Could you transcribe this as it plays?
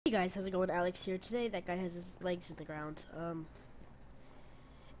guys, how's it going? Alex here. Today that guy has his legs in the ground.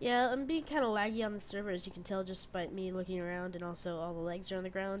 Yeah, I'm being kind of laggy on the server, as you can tell just by me looking around, and also all the legs are on the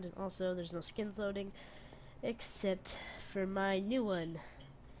ground, and also there's no skins loading, except for my new one,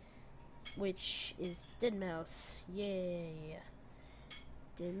 which is Dead Mouse. Yay.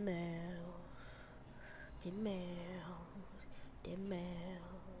 Dead Mouse. Dead Mouse. Dead Mouse.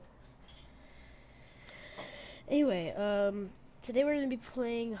 Anyway, today we're going to be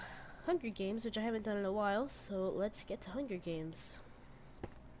playing Hunger Games, which I haven't done in a while, so let's get to Hunger Games.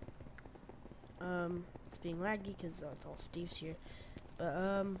 It's being laggy because it's all Steve's here, but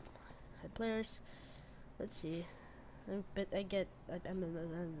hi players. Let's see. I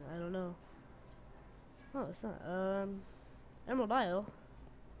don't know. Oh, it's not. Emerald Isle.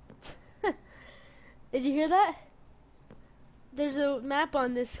 Did you hear that? There's a map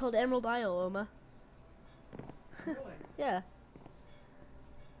on this called Emerald Isle, Oma. Really? Yeah.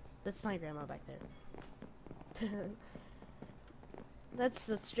 That's my grandma back there. That's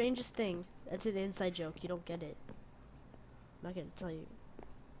the strangest thing. That's an inside joke. You don't get it. I'm not gonna tell you.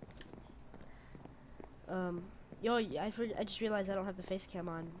 Yo, I just realized I don't have the face cam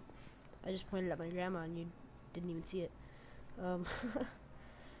on. I just pointed at my grandma and you didn't even see it. Oh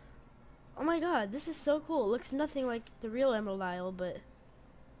my god, this is so cool. It looks nothing like the real Emerald Isle, but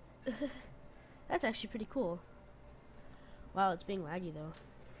that's actually pretty cool. Wow, it's being laggy though.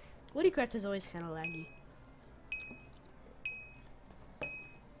 Woodycraft is always kind of laggy.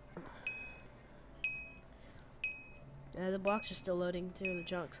 The blocks are still loading too. The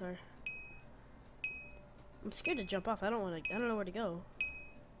chunks are. I'm scared to jump off. I don't know where to go.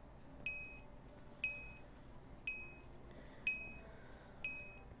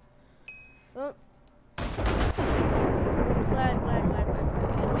 Oh. Lag.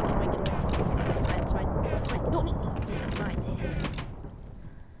 Get away. It's fine. No, it's fine.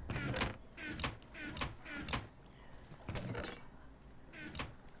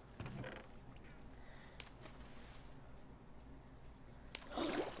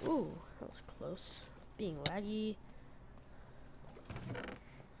 Ooh, that was close. Being laggy.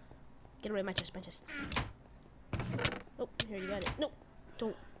 Get away, my chest. Oh, here you got it. No,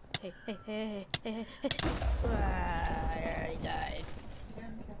 don't. Hey. I already died.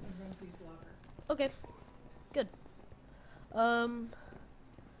 Okay, good.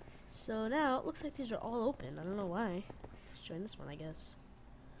 So now it looks like these are all open. I don't know why. Let's join this one, I guess.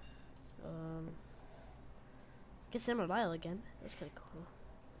 Guess Emerald Isle again. That's kind of cool.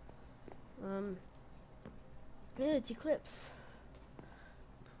 Yeah, it's Eclipse.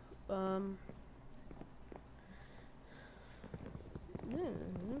 I'm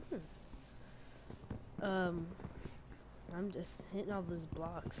just hitting all those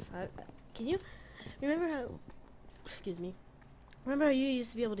blocks. Can you remember how? Excuse me. Remember how you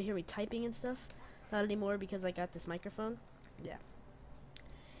used to be able to hear me typing and stuff? Not anymore because I got this microphone.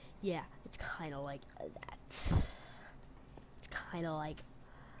 Yeah, it's kind of like that. It's kind of like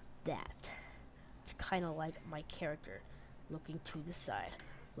that. It's kind of like my character looking to the side,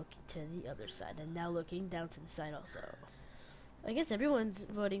 looking to the other side, and now looking down to the side also. I guess everyone's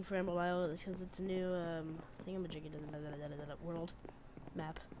voting for Emerald Isle because it's a new thingamajig in the world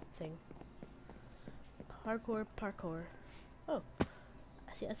map thing. Parkour. Oh,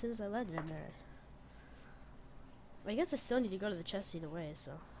 see, as soon as I landed in there. I guess I still need to go to the chest either way,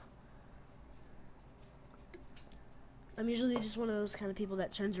 so. I'm usually just one of those kind of people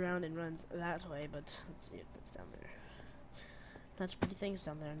that turns around and runs that way, but let's see what's down there. Not pretty things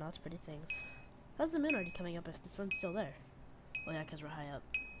down there, not pretty things. How's the moon already coming up if the sun's still there? Oh yeah, because we're high up.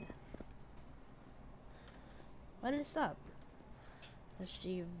 Yeah. Why did it stop?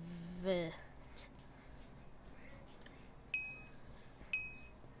 Achieve it.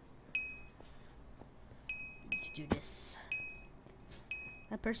 Let's do this.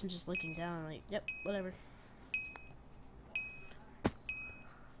 That person's just looking down like, yep, whatever.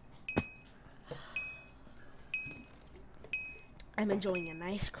 I'm enjoying a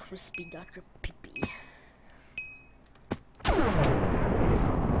nice crispy Dr. Pee-Pee. Oh,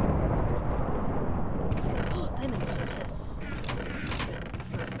 diamond. Yes.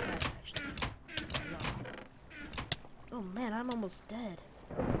 Oh man, I'm almost dead.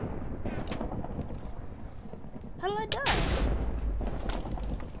 How did I die?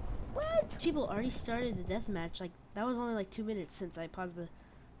 What? People already started the deathmatch. Like, that was only like 2 minutes since I paused the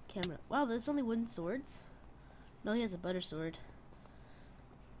camera. Wow, there's only wooden swords? No, he has a butter sword.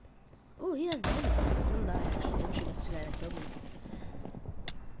 Oh, he has diamonds. He's gonna die, actually. I'm sure that's the guy that killed me.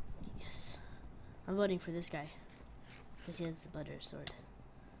 Yes. I'm voting for this guy. Because he has the butter sword.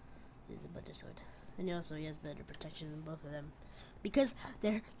 He has the butter sword. And he has better protection than both of them. Because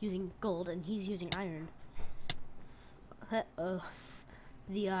they're using gold and he's using iron. Oh,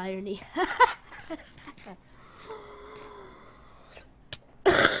 the irony.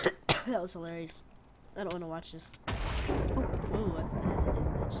 That was hilarious. I don't want to watch this. Oh, I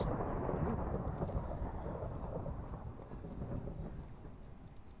just...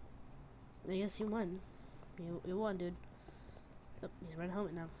 I guess you won. You won, dude. Oh, he's right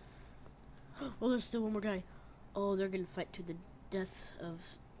helmet now. Oh, there's still one more guy. Oh, they're gonna fight to the death of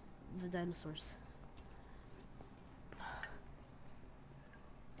the dinosaurs.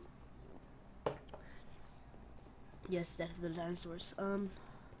 Yes, death of the dinosaurs. Come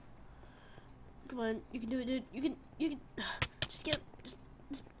on, you can do it, dude. You can, just get him. Just,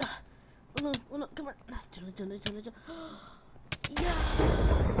 oh no, come on.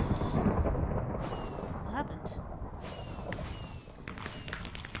 Yes! What happened?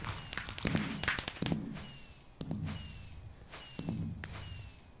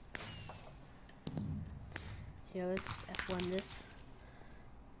 Yeah, let's F1 this.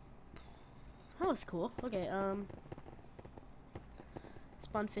 That was cool. Okay,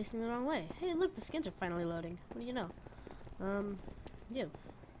 spawn facing the wrong way. Hey, look, the skins are finally loading. What do you know? You.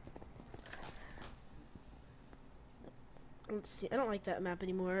 Let's see. I don't like that map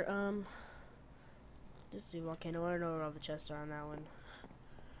anymore. Let's do volcano. I don't know where all the chests are on that one.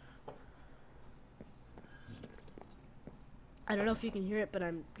 I don't know if you can hear it, but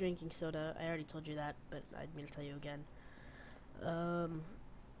I'm drinking soda. I already told you that, but I mean to tell you again. I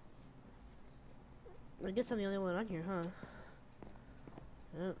guess I'm the only one on here, huh?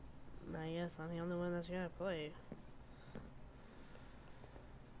 Yep. I guess I'm the only one that's gonna play.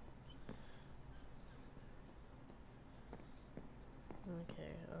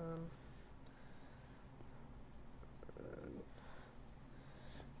 Okay, oh,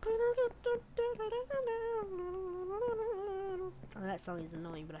 that song is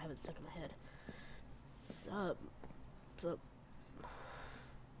annoying, but I have it stuck in my head. Sup. Sup.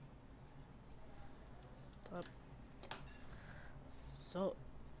 Sup. So.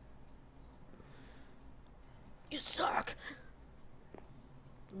 You suck!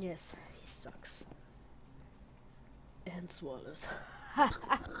 Yes, he sucks. And swallows.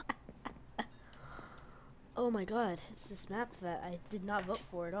 Oh my god, it's this map that I did not vote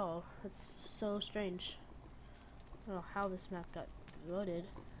for at all. That's so strange. I don't know how this map got voted.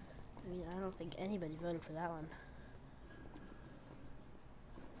 I mean, I don't think anybody voted for that one.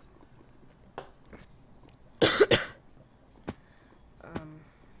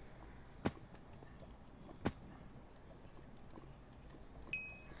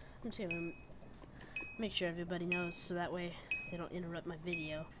 I'm just gonna make sure everybody knows so that way they don't interrupt my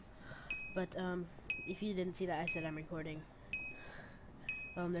video. But, if you didn't see that, I said I'm recording.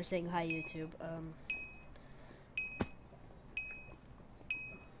 They're saying hi, YouTube.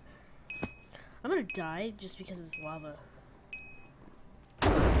 I'm gonna die just because it's lava.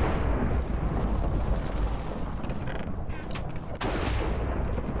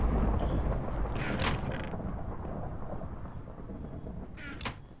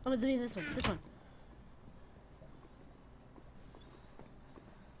 Oh, let me this one.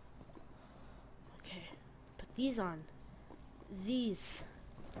 Okay, put these on. These.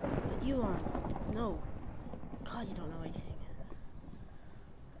 Put you on. No. God, you don't know anything.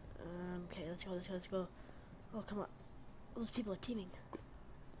 Okay, let's go. Oh, come on. Those people are teaming.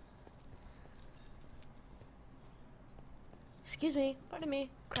 Excuse me, pardon me.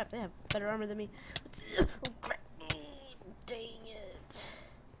 Crap, they have better armor than me. Oh, crap. Dang it.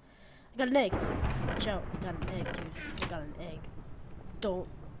 I got an egg. Watch out. I got an egg, dude. I got an egg. Don't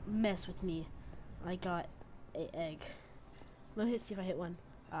mess with me. I got an egg. Let me see if I hit one.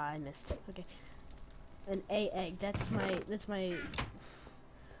 Ah, I missed. Okay. An A egg. That's my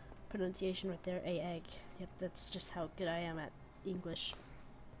pronunciation right there. A egg. Yep, that's just how good I am at English.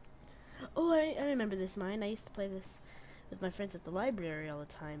 Oh, I remember this mine. I used to play this with my friends at the library all the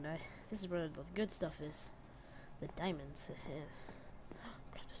time. This is where the good stuff is. The diamonds. God,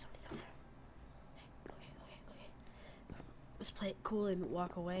 there's somebody down there. Hey, okay. Let's play it cool and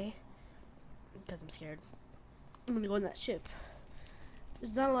walk away. Because I'm scared. I'm gonna go on that ship.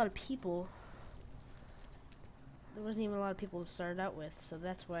 There's not a lot of people. There wasn't even a lot of people to start out with, so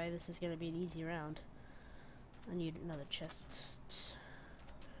that's why this is gonna be an easy round. I need another chest.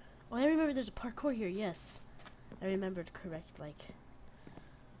 Oh, I remember there's a parkour here, yes. I remembered correct, like.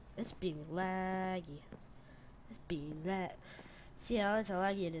 It's being laggy. It's being lag. See that's how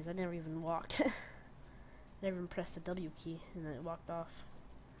laggy it is. I never even walked. Never even pressed the W key, and then it walked off.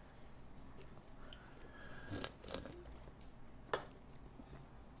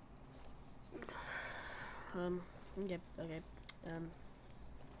 Okay.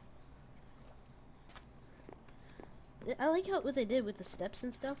 I like how what they did with the steps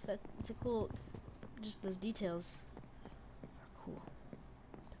and stuff. That it's a cool, just those details are cool.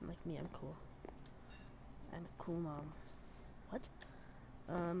 Like me, I'm cool. I'm a cool mom. What?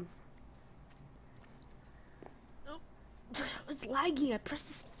 Oh, it's lagging. I pressed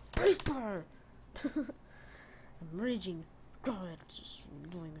the space bar. I'm raging. God, it's just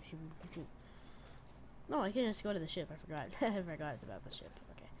doing the human. No, I can just go to the ship. I forgot. I forgot about the ship.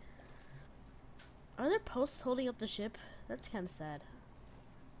 Okay. Are there posts holding up the ship? That's kind of sad.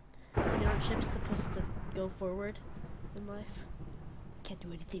 You know, aren't ships supposed to go forward in life? Can't do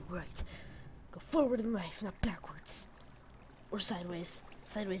anything right. Go forward in life, not backwards. Or sideways.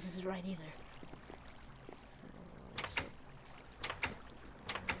 Sideways isn't right either.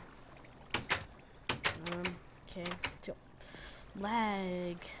 Okay. So,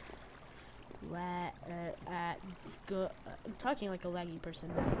 lag. I'm talking like a laggy person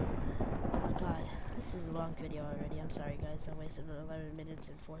now. Oh god, this is a long video already. I'm sorry guys, I wasted 11 minutes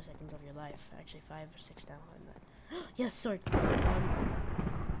and 4 seconds of your life. Actually 5 or 6 now. Yes, sword.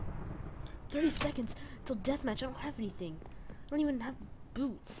 30 seconds till deathmatch. I don't have anything. I don't even have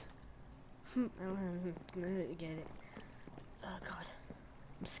boots. I don't have get it. Oh god.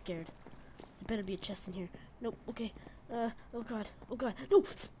 I'm scared. There better be a chest in here. Nope, okay. Oh god. Oh god. No!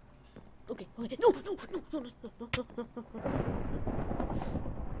 Okay, okay. No, no, no, no, no, no, no.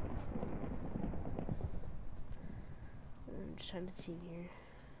 I'm just trying to team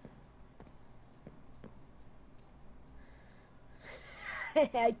here.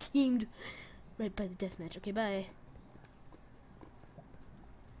 I teamed right by the deathmatch. Okay, bye.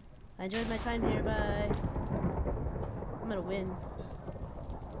 I enjoyed my time here. Bye. I'm gonna win.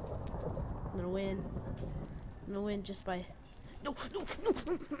 I'm gonna win. I'm gonna win just by. No, no, no.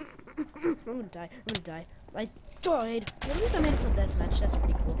 I'm gonna die. I'm gonna die. I died. At least I made it to deathmatch. That's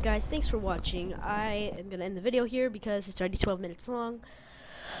pretty cool. Guys, thanks for watching. I am gonna end the video here because it's already 12 minutes long.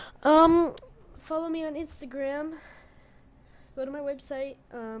 Follow me on Instagram. Go to my website.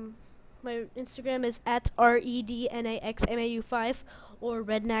 My Instagram is at rednaxmau5 or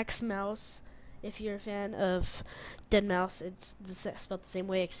rednaxmouse. If you're a fan of Dead Mouse, it's spelled the same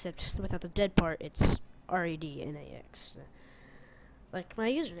way except without the dead part. It's rednax. Like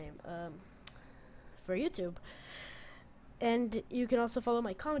my username for YouTube. And you can also follow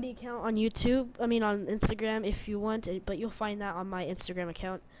my comedy account on YouTube. I mean on Instagram if you want, but you'll find that on my Instagram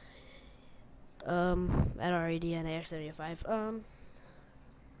account. At rednax75.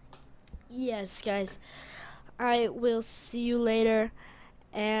 Yes, guys. I will see you later,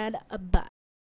 and bye.